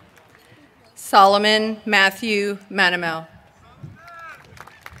 Solomon Matthew Manamel.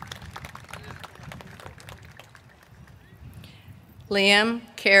 Liam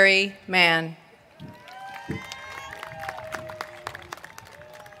Carey Mann.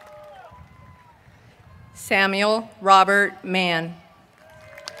 Samuel Robert Mann.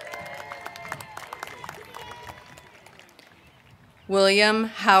 William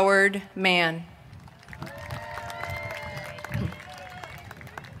Howard Mann.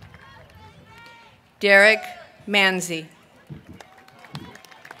 Derek Manzi.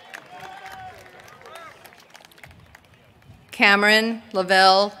 Cameron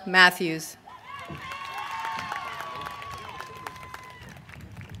Lavelle Matthews.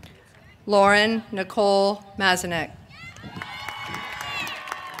 Lauren Nicole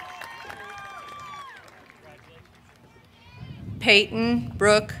Peyton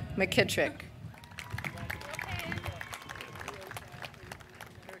Brooke McKittrick.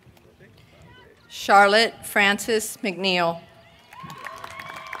 Charlotte Frances McNeil.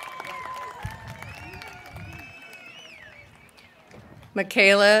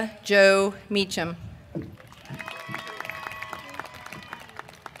 Michaela Jo Meacham.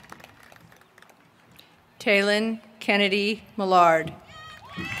 Taylin Kennedy Millard.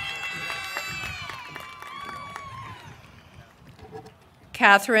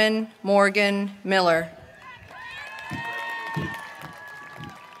 Catherine Morgan Miller.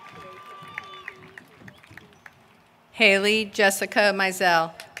 Haley Jessica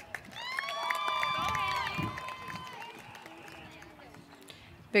Mizell.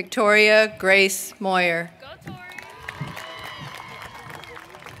 Victoria Grace Moyer.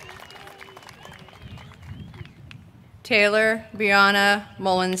 Taylor Brianna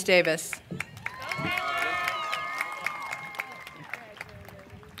Mullins Davis.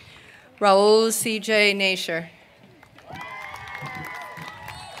 Raul C.J. Nasher.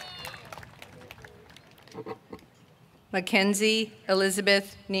 Mackenzie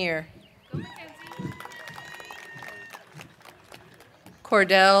Elizabeth Neer.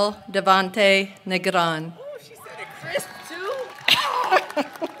 Cordell Devante Negron. Oh, she said it crisp too.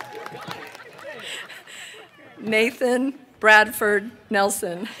 Nathan Bradford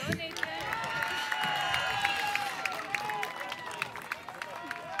Nelson.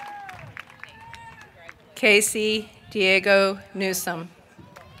 Casey Diego Newsom.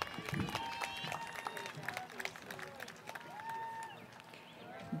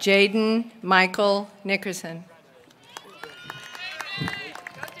 Jaden Michael Nickerson.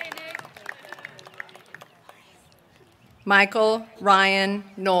 Michael Ryan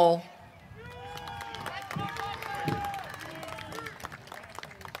Knoll.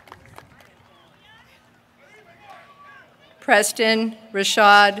 Preston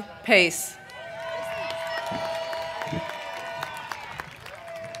Rashad Pace.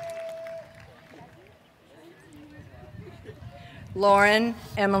 Lauren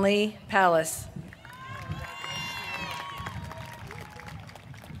Emily Pallas.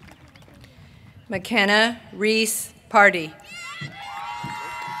 McKenna Reese Party.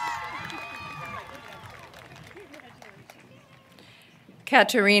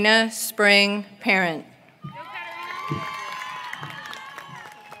 Katerina Spring Parent.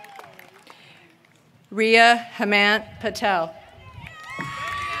 Ria Hemant Patel.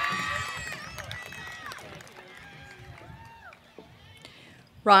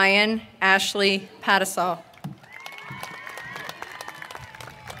 Ryan Ashley Patisal.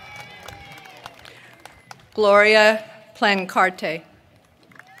 Gloria Plancarte.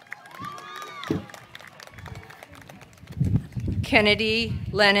 Kennedy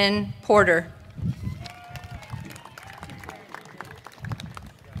Lennon Porter.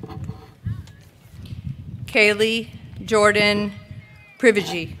 Kaylee Jordan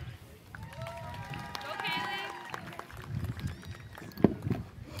Privigy.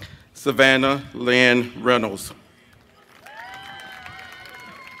 Savannah Lynn Reynolds.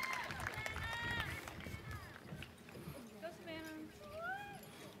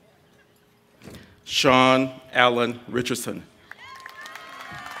 Sean Allen Richardson.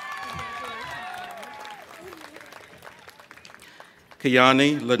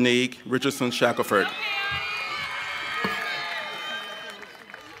 Kayani Lanique Richardson Shackelford.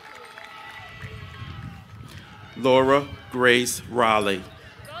 Laura Grace Raleigh.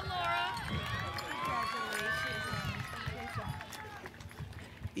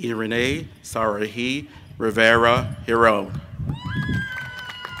 Irene Sarahi Rivera Hiron.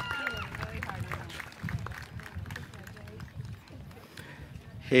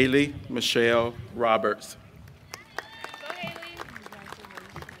 Haley Michelle Roberts.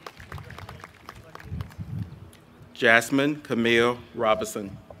 Jasmine Camille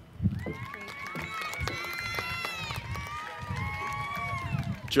Robinson.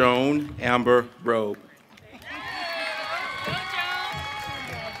 Joan Amber Robe.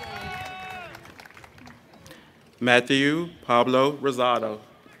 Matthew Pablo Rosado.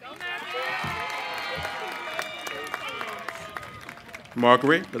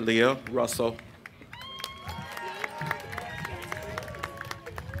 Margaret Leah Russell.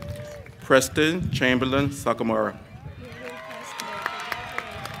 Preston Chamberlain Sakamura.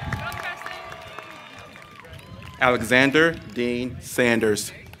 Alexander Dean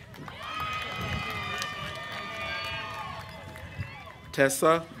Sanders.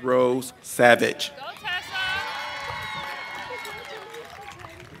 Tessa Rose Savage.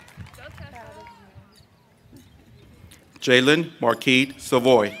 Jalen Marquette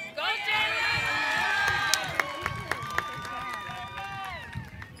Savoy.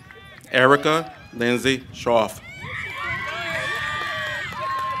 Erica Lindsay Schroff.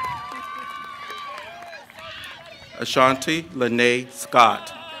 Ashanti Lene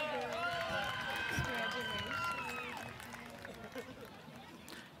Scott.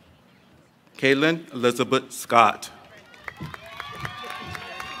 Kaylin Elizabeth Scott.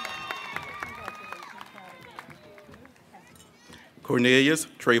 Cornelius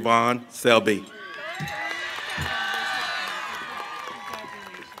Trayvon Selby.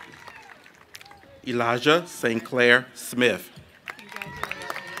 Elijah St. Clair Smith.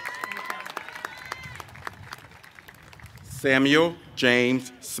 Samuel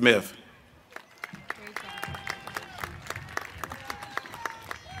James Smith.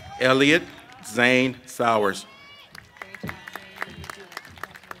 Elliot Zane Sowers.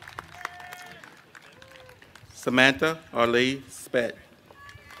 Samantha Arlie Spett.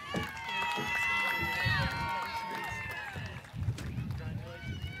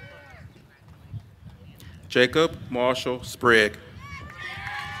 Jacob Marshall Sprigg.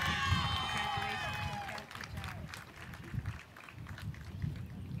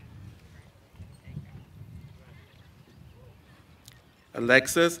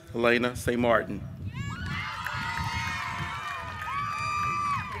 Alexis Helena St. Martin.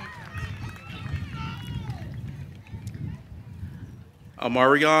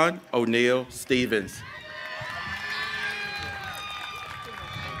 Amarion O'Neill Stevens.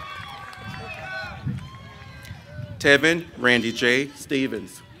 Tevin Randy J.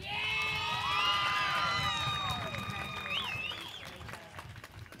 Stevens.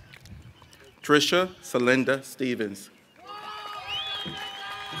 Trisha Celinda Stevens.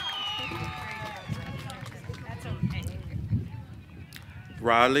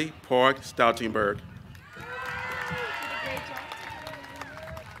 Riley Park Stoutenberg.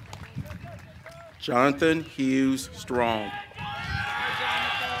 Jonathan Hughes Strong.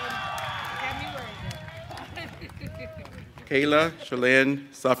 Kayla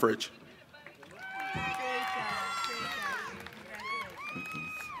Shalane Suffrage.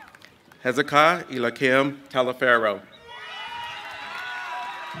 Hezekiah Elakim Talaferro.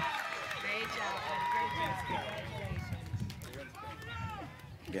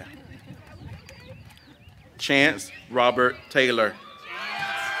 Yeah. Chance Robert Taylor.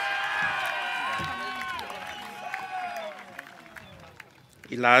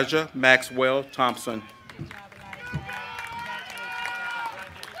 Elijah Maxwell Thompson.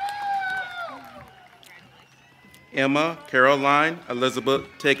 Emma Caroline Elizabeth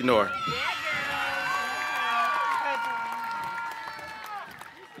Tignor.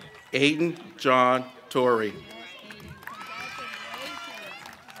 Aiden John Torrey.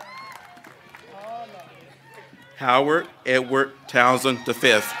 Howard Edward Townsend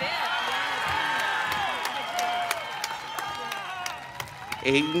V.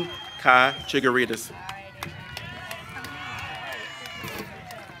 Aiden Kai Chigaritas.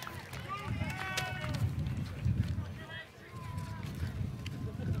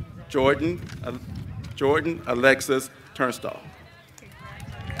 Jordan Alexis Turnstall.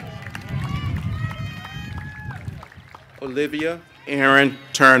 Olivia Aaron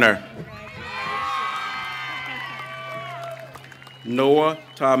Turner. Noah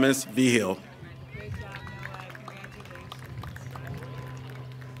Thomas Vigil.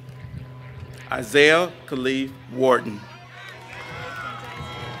 Isaiah Khalif Wharton.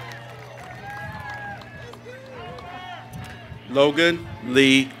 Logan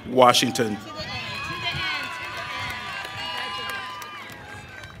Lee Washington.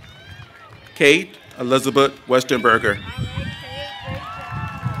 Kate Elizabeth Westenberger.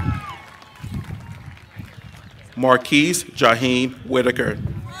 Marquise Jaheem Whitaker.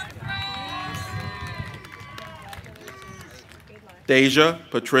 Deja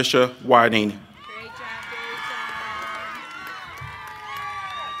Patricia Whiting.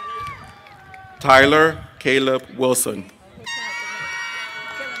 Tyler Caleb Wilson.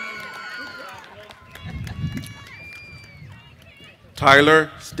 Tyler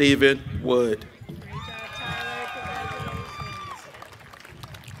Stephen Wood.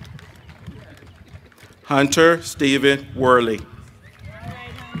 Hunter Stephen Worley.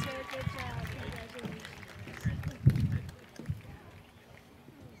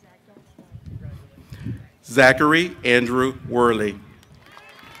 Zachary Andrew Worley.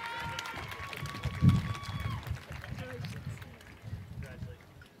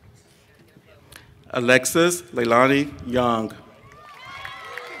 Alexis Leilani Young.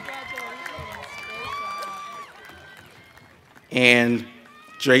 And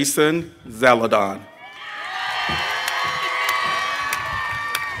Jason Zaladon.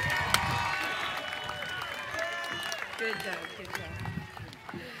 Good job, good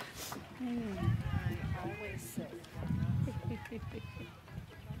job.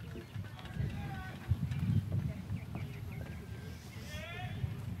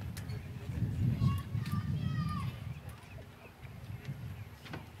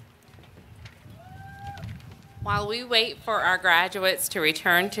 While we wait for our graduates to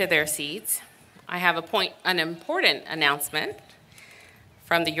return to their seats, I have an important announcement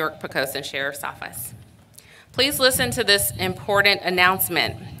from the York-Poquoson Sheriff's Office. Please listen to this important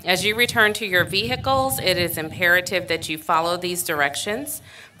announcement. As you return to your vehicles, it is imperative that you follow these directions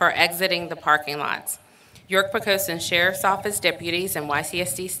for exiting the parking lots. York-Poquoson Sheriff's Office deputies and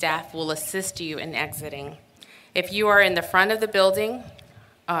YCSD staff will assist you in exiting. If you are in the front of the building,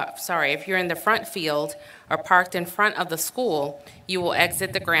 if you're in the front field or parked in front of the school, you will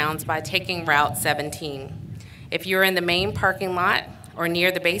exit the grounds by taking Route 17. If you're in the main parking lot or near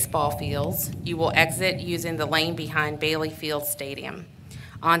the baseball fields, you will exit using the lane behind Bailey Field Stadium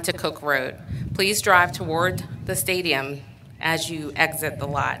onto Cook Road. Please drive toward the stadium as you exit the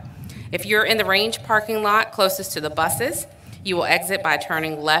lot. If you're in the range parking lot closest to the buses, you will exit by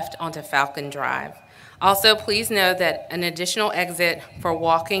turning left onto Falcon Drive. Also, please know that an additional exit for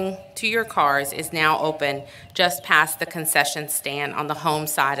walking to your cars is now open just past the concession stand on the home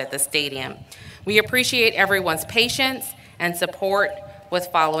side of the stadium. We appreciate everyone's patience and support with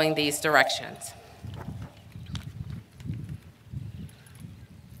following these directions.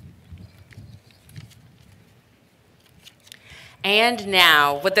 And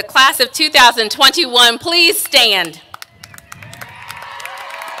now, with the class of 2021, please stand.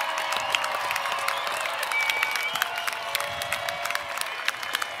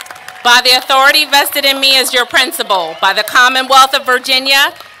 By the authority vested in me as your principal, by the Commonwealth of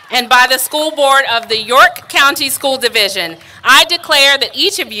Virginia, and by the school board of the York County School Division, I declare that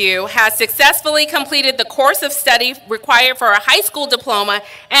each of you has successfully completed the course of study required for a high school diploma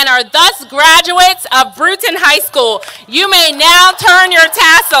and are thus graduates of Bruton High School. You may now turn your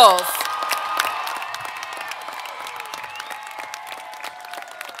tassels.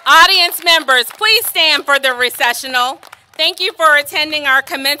 Audience members, please stand for the recessional. Thank you for attending our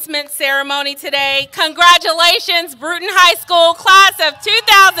commencement ceremony today. Congratulations, Bruton High School, class of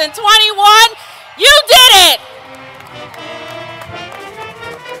 2021. You did it!